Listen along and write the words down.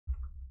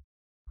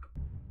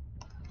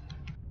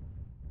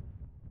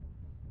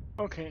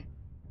Okay.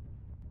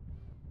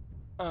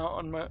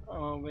 On my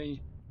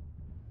way.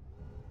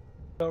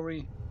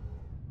 Sorry.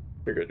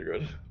 You're good, you're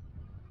good.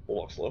 We'll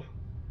walk slow.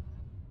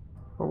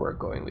 Where we're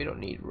going, we don't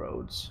need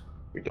roads.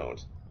 We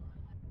don't.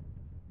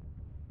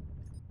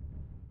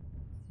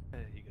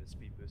 You get a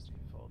speed boost if you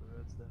follow the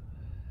roads,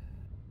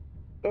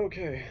 though.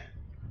 Okay.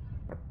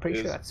 I'm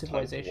pretty sure that's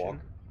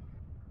civilization.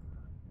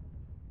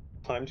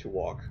 Time to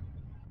walk.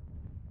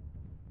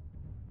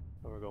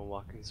 Oh, we're going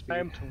walking speed.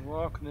 Time to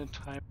walk and then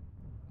time.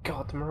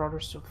 God, the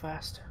Marauder's so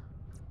fast.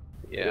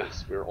 Yeah.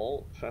 Yes, we're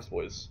all fast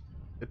boys.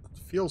 It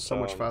feels so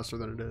much faster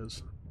than it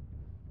is.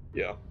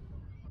 Yeah.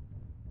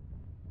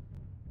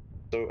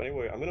 So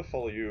anyway, I'm gonna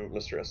follow you,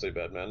 Mr. S.A.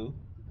 Batman,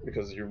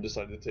 because you've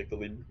decided to take the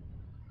lead.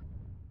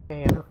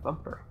 Hey, I'm a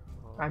bumper.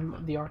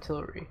 I'm the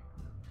artillery.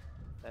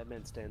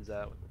 Batman stands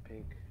out with the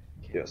pink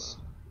camo. Yes.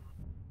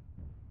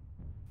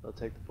 They'll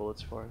take the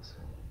bullets for us.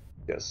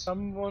 Yes.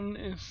 Someone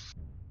is.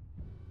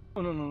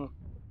 Oh no.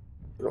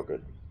 You're all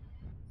good.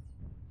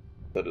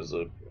 That is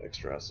a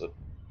extra asset.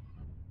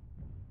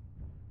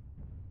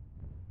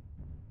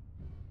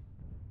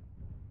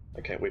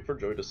 I can't wait for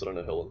Joey to sit on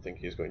a hill and think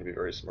he's going to be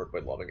very smart by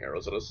lobbing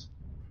arrows at us.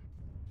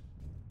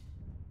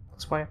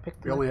 That's why I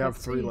picked. We only have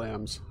 3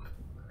 lambs.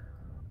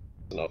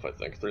 Enough, I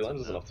think. 3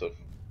 lambs is enough to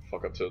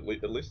fuck up to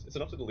at least it's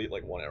enough to delete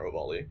like 1 arrow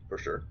volley for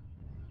sure.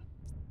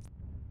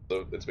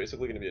 So it's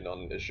basically going to be a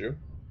non-issue.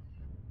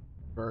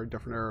 Very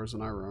different arrows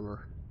than I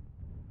remember.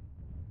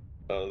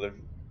 They've.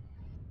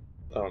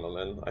 I don't know,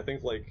 man. I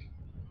think like.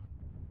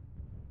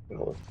 Wait,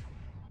 hold on.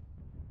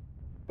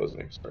 What was the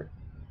name? Sorry.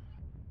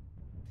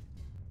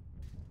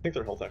 I think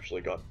their health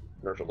actually got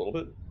nerfed a little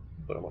bit,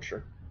 but I'm not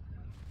sure.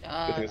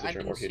 I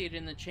didn't see it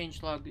in the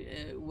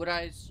changelog. What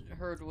I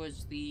heard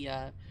was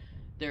their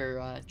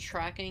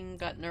tracking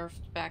got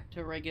nerfed back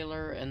to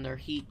regular, and their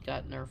heat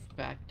got nerfed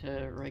back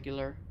to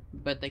regular,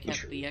 but they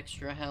kept the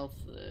extra health.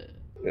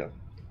 Yeah.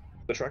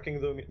 The tracking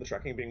though, the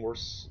tracking being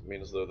worse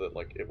means though that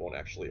like it won't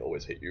actually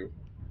always hit you,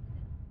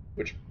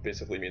 which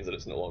basically means that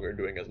it's no longer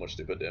doing as much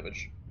stupid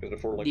damage. Because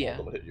before like one of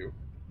them would hit you.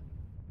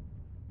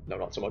 No,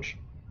 not so much.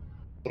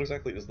 What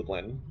exactly is the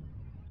plan?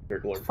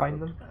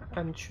 Find them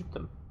and shoot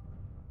them.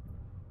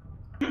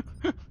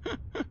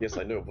 Yes,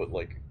 I know, but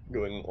like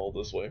going all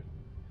this way.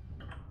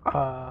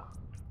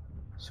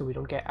 So we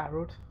don't get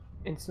arrowed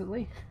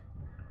instantly?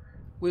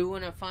 We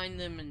want to find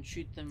them and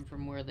shoot them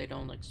from where they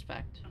don't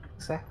expect.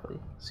 Exactly.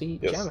 See,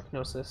 Yes. Jamek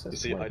knows this. You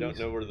see, I don't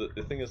know where the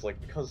thing is,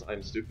 like, because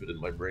I'm stupid and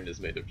my brain is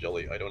made of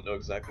jelly, I don't know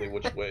exactly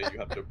which way you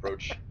have to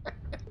approach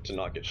to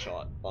not get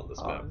shot on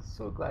this map. I'm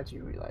so glad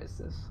you realized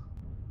this.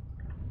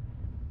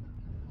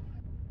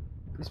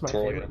 This is my That's why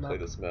I favorite gotta map. play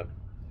this map.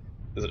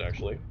 Is it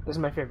actually? This is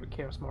my favorite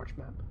Chaos March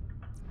map.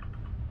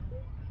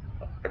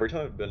 Every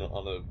time I've been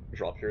on a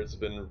drop here, it's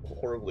been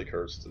horribly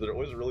cursed. They're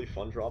always really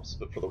fun drops,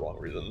 but for the wrong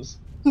reasons.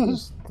 This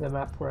is the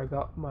map where I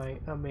got my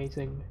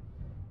amazing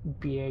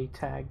BA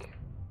tag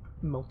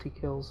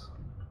multi-kills.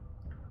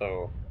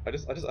 Oh, I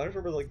just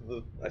remember like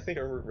I think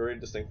I remember very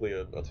distinctly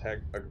a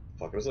tag.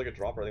 Fuck, it was like a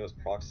dropper. I think it was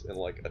Prox in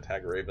like a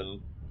tag Raven,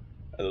 and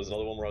there was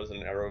another one where I was in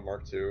an Arrow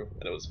Mark II,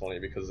 and it was funny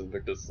because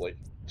Invictus like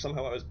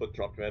somehow I always put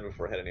drop command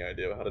before I had any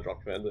idea how to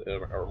drop command in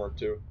Arrow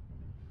Mark II. It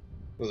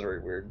was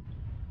very weird.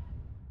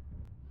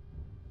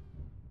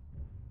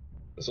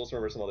 I still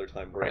remember some other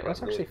time where Right,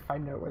 let's actually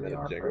find out where they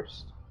are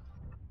first.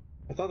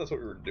 I thought that's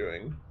what we were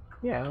doing.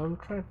 Yeah, I'm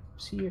trying to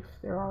see if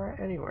there are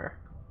anywhere.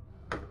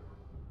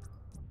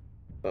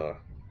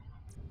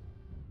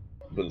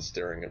 Been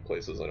staring at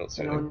places I don't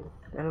see.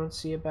 I don't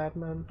see a bad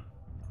man.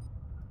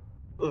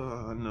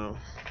 No.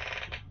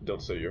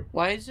 Don't say you.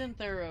 Why isn't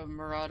there a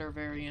Marauder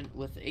variant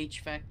with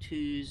HVAC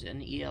 2s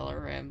and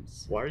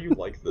ELRMs? Why are you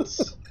like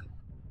this?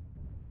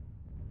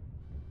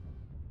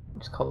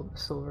 Just call it the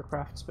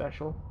Silvercraft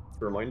Special.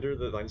 Reminder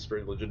that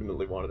Vinespray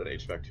legitimately wanted an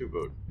HVAC 2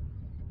 vote.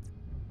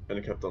 And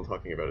it kept on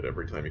talking about it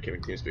every time he came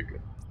in TeamSpeak.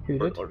 Who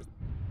did?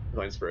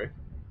 Vinespray.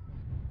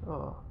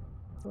 Oh.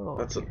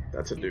 That's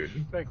a dude.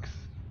 HVAC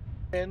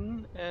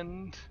 10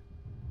 and...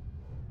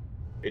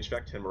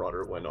 HVAC 10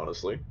 Marauder win,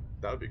 honestly.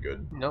 That would be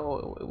good.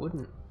 No, it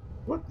wouldn't.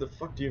 What the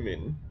fuck do you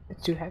mean?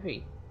 It's too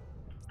heavy.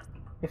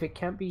 If it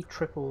can't be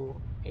triple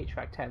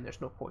HVAC 10,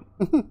 there's no point.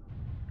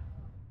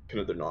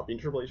 Can there not be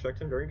triple HVAC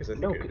 10 variant? Because I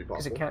think it would be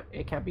possible. because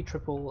it can't be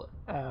triple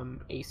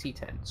AC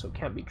 10, so it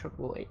can't be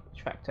triple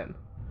HVAC 10.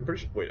 I'm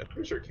pretty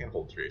sure it can't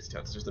hold 3 AC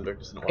 10s. It's just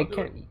Invictus didn't want to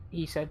do it.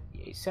 He said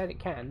it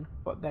can,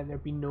 but then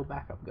there'd be no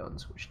backup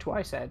guns, which to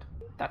I said,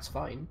 that's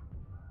fine.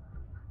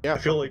 Yeah, I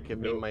feel like give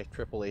me my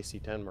triple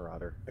AC-10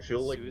 Marauder. I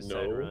feel like Suicide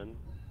no run.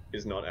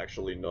 is not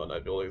actually none.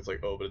 I feel like it's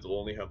like, oh, but it'll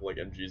only have like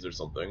MGs or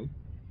something.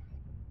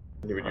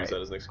 And he would use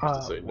that as an excuse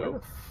to say where no.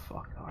 the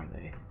fuck are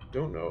they?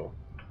 Don't know.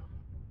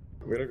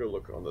 I'm gonna go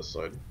look on this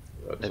side.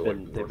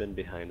 They've been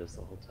behind us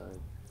the whole time.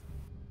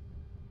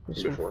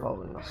 They've been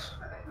following us.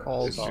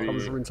 All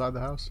comes from inside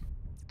the house.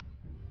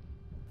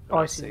 Oh,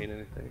 I Saying see.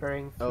 anything.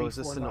 Bearing Oh, is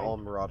this an 349. all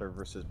Marauder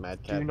versus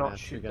Mad Cat Do not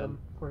match shoot again? them.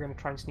 We're gonna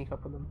try and sneak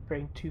up on them.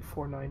 Bearing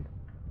 249.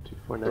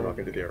 249. They're not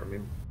gonna do the arrow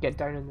meme. Get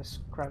down in this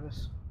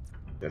crevice.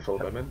 Yeah, follow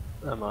Batman.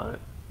 I'm on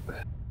it.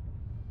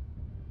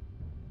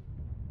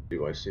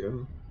 Do I see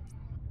them?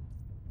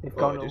 They've Oh,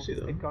 gone I do over, see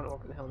them. They've gone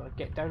over the hill now.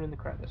 Get down in the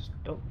crevice.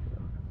 Don't do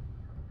them.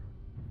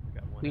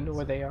 Got one We know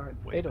where inside, they are.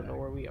 way They don't know back.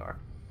 where we are.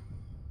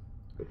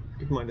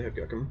 Keep in mind they have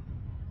Gekum.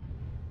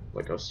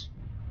 Like us.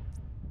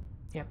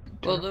 Yep.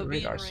 Well, Turn they'll off the be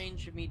in radars.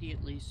 range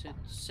immediately, so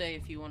say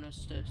if you want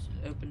us to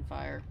open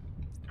fire.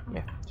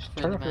 Yeah. Just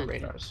For turn the off your Mad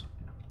Cat. radars.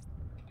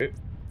 Okay.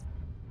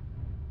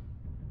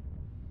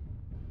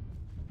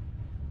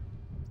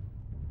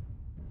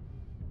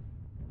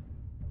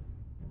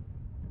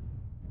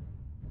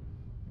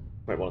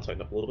 Might want to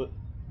tighten up a little bit.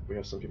 We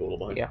have some people a little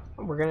behind. Yeah.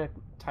 We're gonna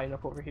tighten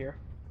up over here.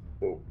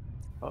 Whoa.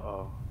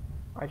 Uh-oh.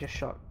 I just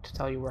shot to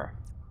tell you where.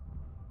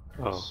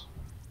 Nice.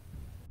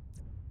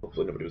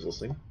 Hopefully nobody was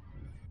listening.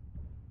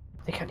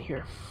 They can't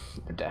hear.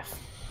 They're deaf.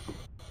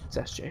 It's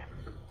SJ.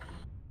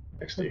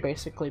 They're XD.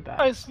 basically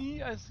I bats.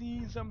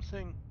 see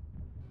something.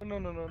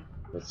 No.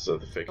 That's the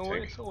fake No,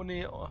 tank. it's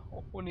only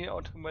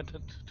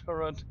automated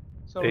turret.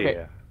 So Okay.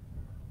 Yeah.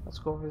 Let's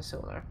go over this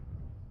hill there.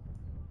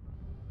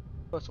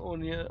 it's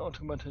only an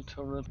automated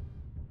turret.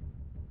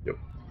 Yep.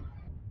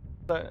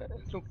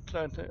 It looked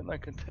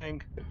like a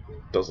tank.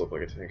 Does look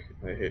like a tank.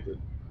 I hate it.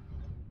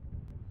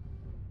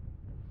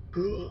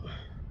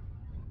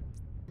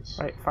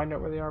 Alright, find out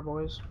where they are,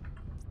 boys.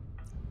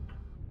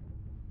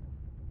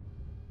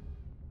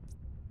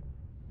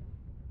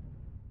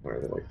 Why are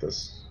they like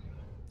this?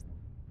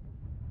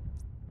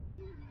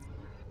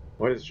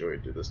 Why does Joey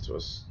do this to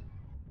us?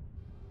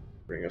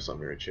 Bring us on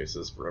merry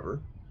chases forever.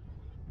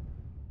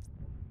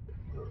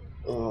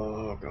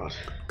 Oh god.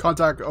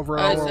 Contact over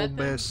Is our that old them?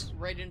 base.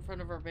 Right in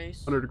front of our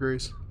base? 100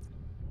 degrees.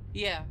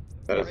 Yeah.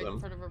 That is right them. in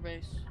front of our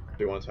base.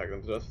 Do you want to tag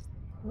them to death?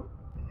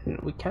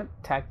 We can't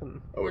tag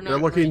them. Oh, We're They're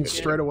not looking range yet.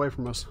 straight away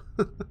from us.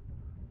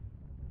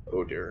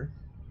 oh dear.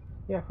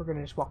 Yeah, we're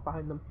gonna just walk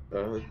behind them.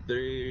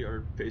 They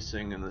are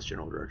facing in this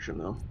general direction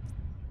though.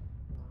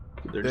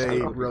 They're They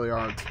looking, really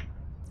aren't.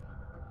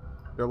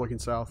 They're looking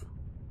south.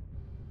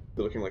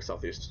 they're looking like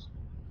southeast.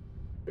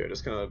 Yeah,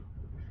 just kind of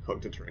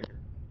hug to terrain here.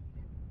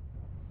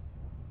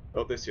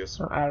 Oh, they see us.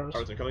 Arrows.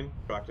 Arrows incoming.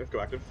 Go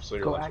active, so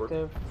your Go lines work.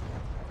 active.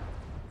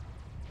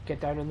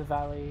 Get down in the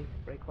valley.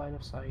 Break line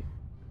of sight.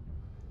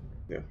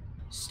 Yeah.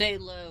 Stay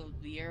low.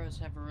 The arrows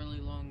have a really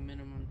long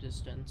minimum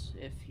distance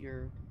if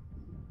you're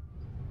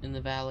in the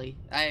valley.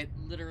 I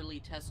literally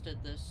tested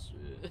this.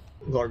 The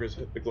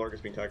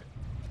Glarga's being tagged.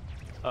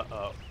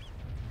 Uh-oh.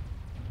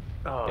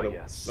 Oh, And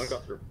yes. None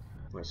got through.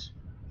 Nice.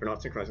 They're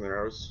not synchronizing their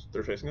arrows.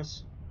 They're facing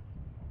us.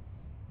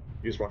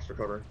 Use rocks for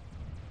cover.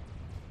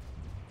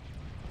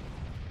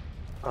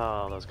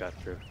 Oh, those got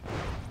through.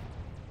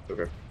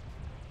 Okay.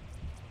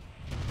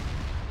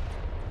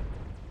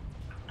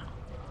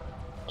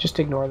 Just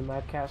ignore the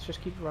mad cats.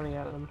 Just keep running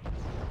at them.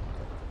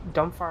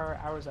 Dump fire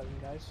arrows at them,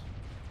 guys.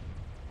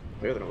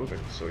 Oh, yeah, they're not moving,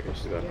 so we can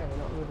just do that. Yeah, they're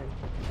not moving.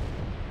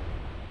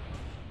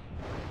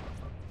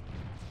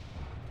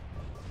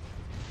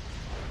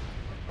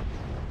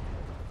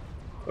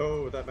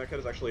 Oh, that Mad Cat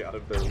is actually out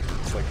of their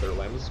their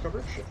lens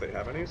coverage, if they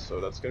have any, so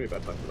that's gonna be a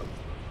bad time for them.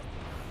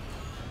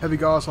 Heavy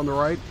Gauss on the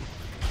right.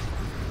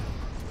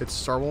 It's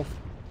Starwolf.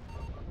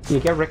 Can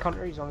you get Rick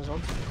Hunter? He's on his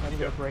own. I'm Yeah,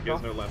 gonna break he has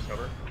off. no lens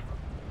cover.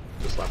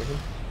 Just slapping him.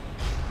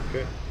 Okay.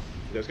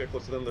 You guys get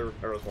close to them, their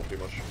arrows won't do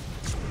much.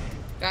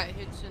 Got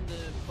hits in the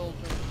boulder.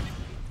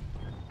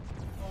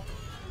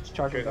 Just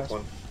charge Okay, him, that's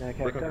guys. one.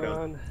 Back Rick Hunter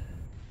down.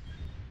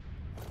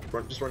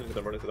 down. Just run into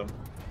them,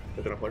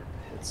 If they're not player.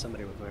 Hit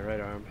somebody with my right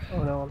arm.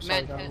 Oh no, I'm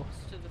sorry, Mad Donald.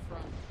 Cat's to the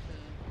front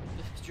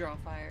to draw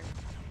fire.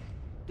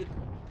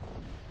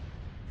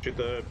 Shoot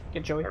the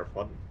Get Joey. arrow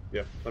pod.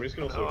 Yeah, I'm just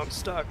gonna also Oh, I'm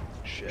stuck.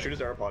 Shit. shoot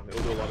his arrow pod.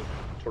 It'll do a lot of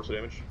torso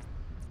damage.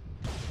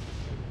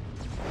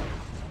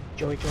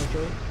 Joey.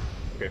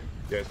 Okay,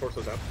 yeah, his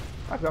torso's out.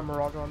 I've got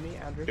Marauder on me,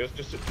 Andrew. Just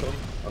kill him.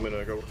 I'm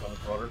gonna go on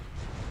Marauder.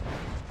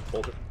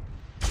 Hold it.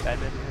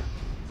 Batman here.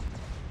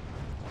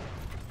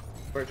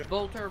 Alright, Jack.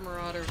 Bolter,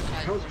 Marauder, side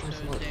How is torso this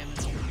is work?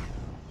 damaged.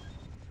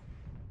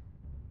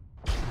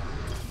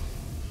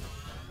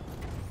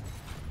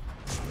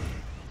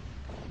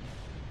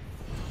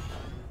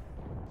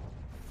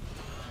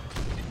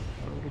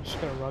 I'm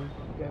just gonna run.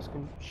 You guys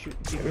can shoot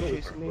Yeah, people we don't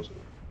chasing me. lose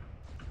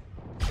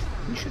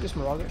You shoot this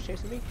Marauder that's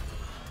chasing me?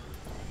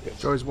 Yes.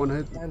 Joey's one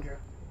hit. Andrew.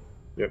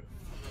 Yep.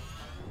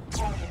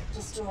 Target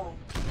destroyed.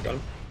 Got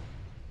him.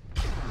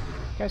 You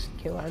guys can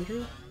kill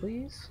Andrew,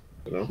 please?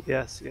 No.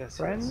 Yes, yes,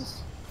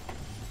 Friends?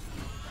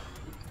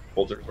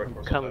 Bolter's right yes.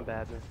 torso Coming, out.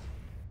 Batman.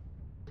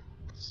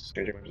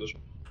 Changing my position.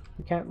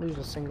 You can't lose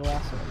a single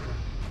asset.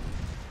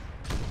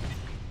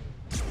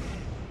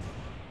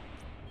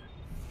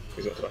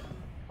 He's outside.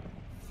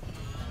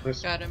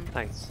 Nice. Got him.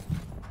 Thanks.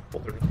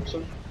 Bolter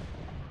torso.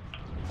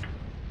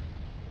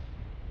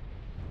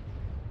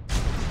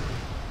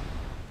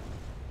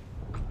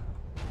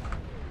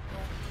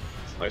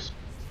 Nice.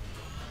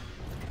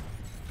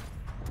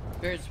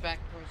 Bear's back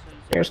torso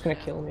is Bear's gonna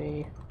down. kill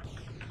me.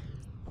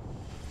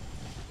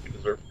 You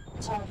deserve.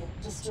 Target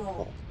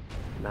destroyed.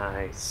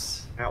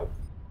 Nice. Ow.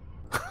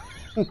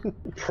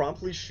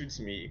 Promptly shoots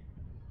me.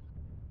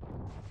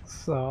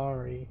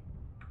 Sorry.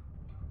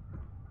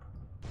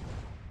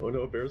 Oh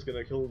no, a bear's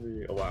gonna kill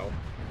me. Oh wow.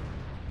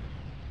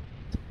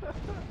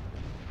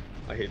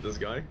 I hate this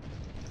guy.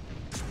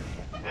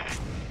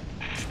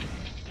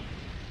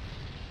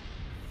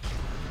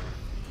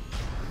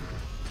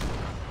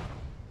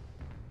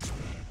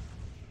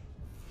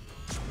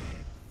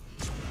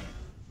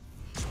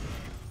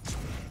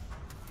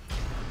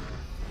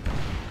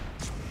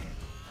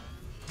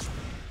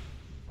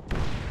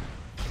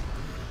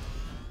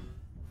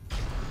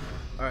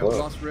 Alright, we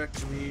lost Rick.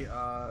 Can we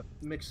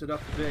mix it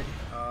up a bit?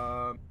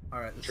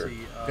 Alright, let's see.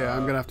 Yeah,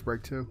 I'm gonna have to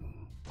break too.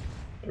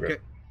 Okay.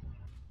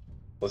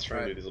 Let's try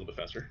and do these a little bit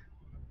faster.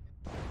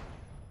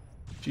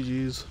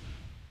 GG's.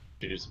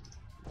 GG's.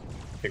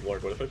 Hey,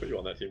 Lark, what if I put you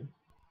on that team?